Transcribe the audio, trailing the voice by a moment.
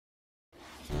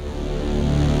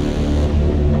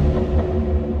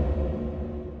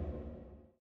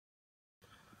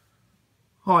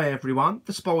Hi everyone,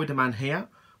 the Spiderman here.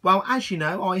 Well, as you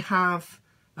know, I have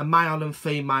a male and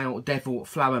female devil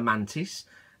flower mantis.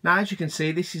 Now, as you can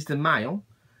see, this is the male,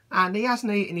 and he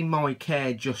hasn't eaten in my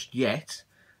care just yet.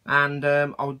 And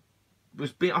I've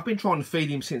been trying to feed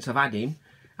him since I've had him,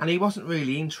 and he wasn't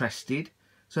really interested.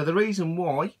 So the reason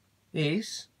why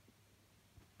is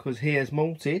because he has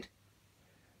molted.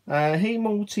 He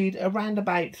molted around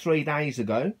about 3 days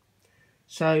ago.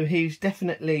 So he's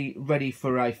definitely ready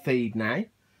for a feed now.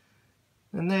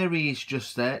 And there he is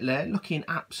just there, looking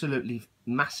absolutely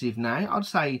massive now. I'd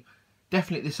say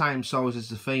definitely the same size as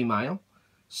the female.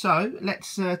 So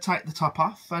let's take the top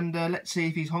off and let's see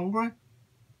if he's hungry.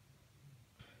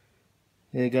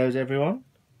 Here goes everyone.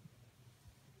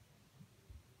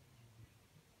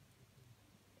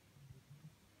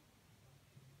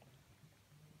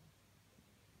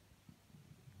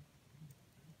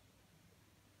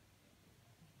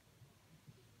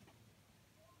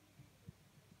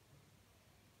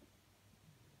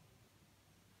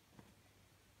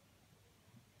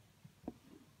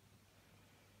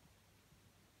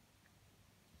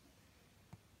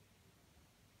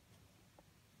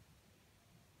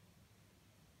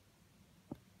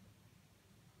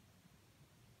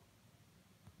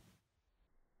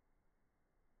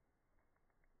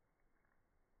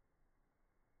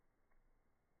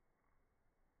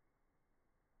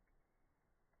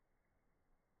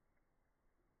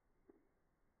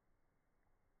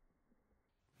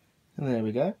 And there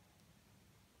we go.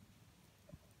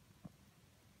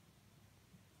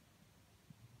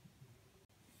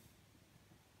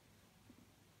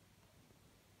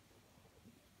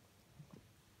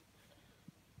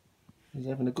 He's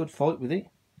having a good fight with it.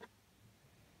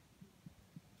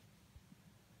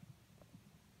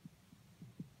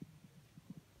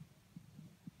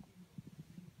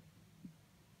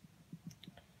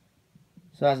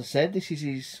 So as I said, this is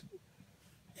his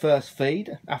first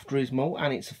feed after his molt,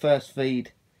 and it's the first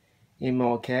feed in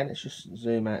my care. Let's just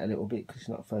zoom out a little bit because it's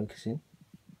not focusing.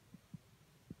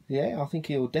 Yeah, I think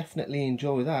he'll definitely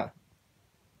enjoy that.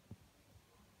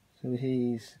 So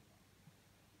he's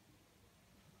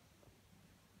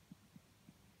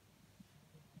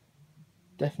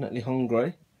definitely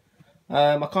hungry.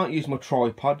 I can't use my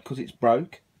tripod because it's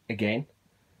broke again.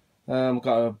 I've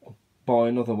got to buy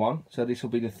another one, so this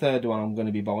will be the third one I'm going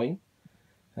to be buying.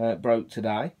 It broke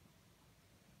today.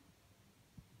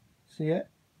 So yeah,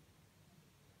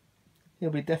 he'll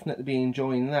be definitely be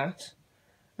enjoying that.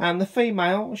 And the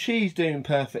female, she's doing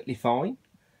perfectly fine.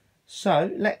 So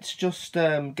let's just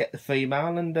get the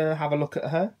female and have a look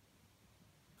at her.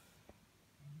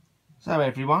 So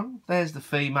everyone, there's the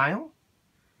female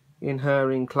in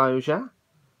her enclosure.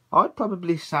 I'd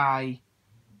probably say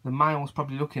the male's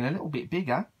probably looking a little bit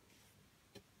bigger.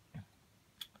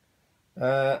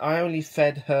 I only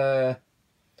fed her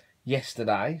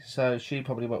yesterday, so she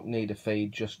probably won't need a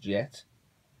feed just yet.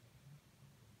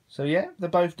 So yeah, they're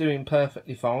both doing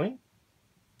perfectly fine.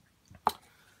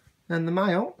 And the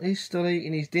male is still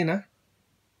eating his dinner.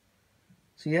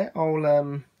 So yeah,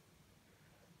 I'll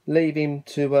leave him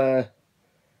to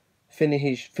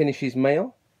finish his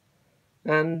meal.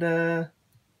 And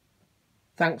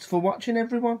thanks for watching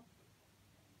everyone.